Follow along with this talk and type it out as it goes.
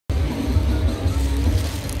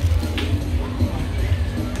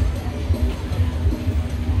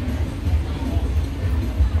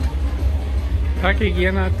Back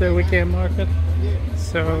again at the weekend market,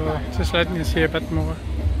 so just letting you see a bit more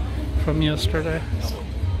from yesterday.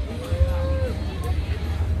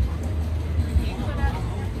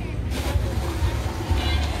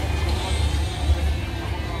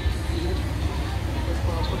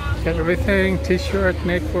 Got everything, t-shirt,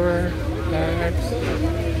 knitwear, bags,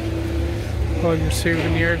 all your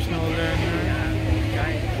souvenirs and all that in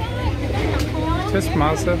there. Just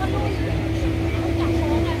massive.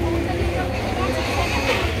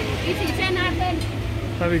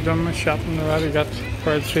 Already done my shopping, already got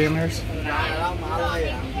for the trainers.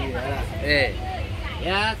 Hey.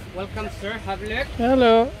 Yes, welcome sir, have a look.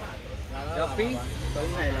 Hello. Shopping.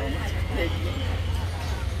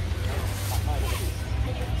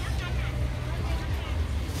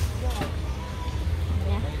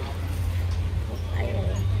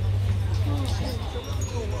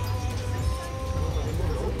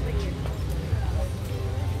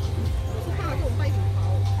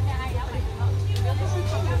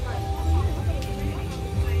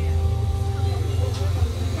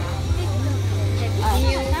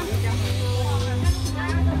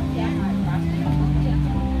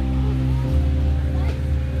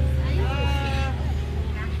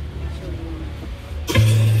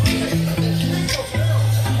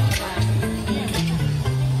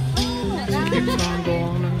 Keeps on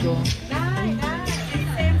going and going.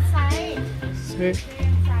 See?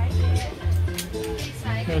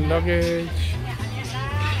 Your luggage.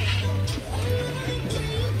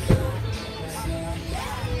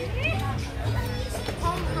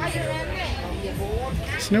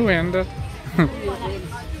 It's new ended.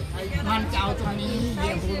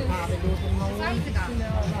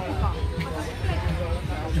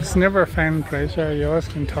 It's never a fine price, or you always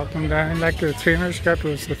can talk them down. Like the trainer skirt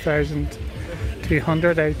was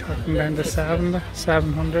 1,200, I talked them down to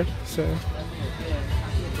 700. So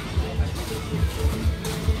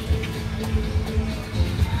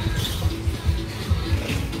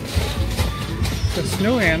it's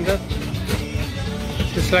new ended.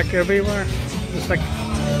 Just like everywhere. It's like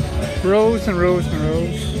rows and rows and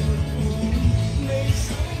rows.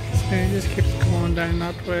 So it just keeps going down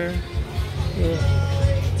that way.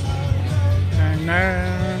 Down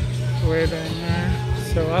there, way down there.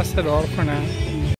 So that's it all for now.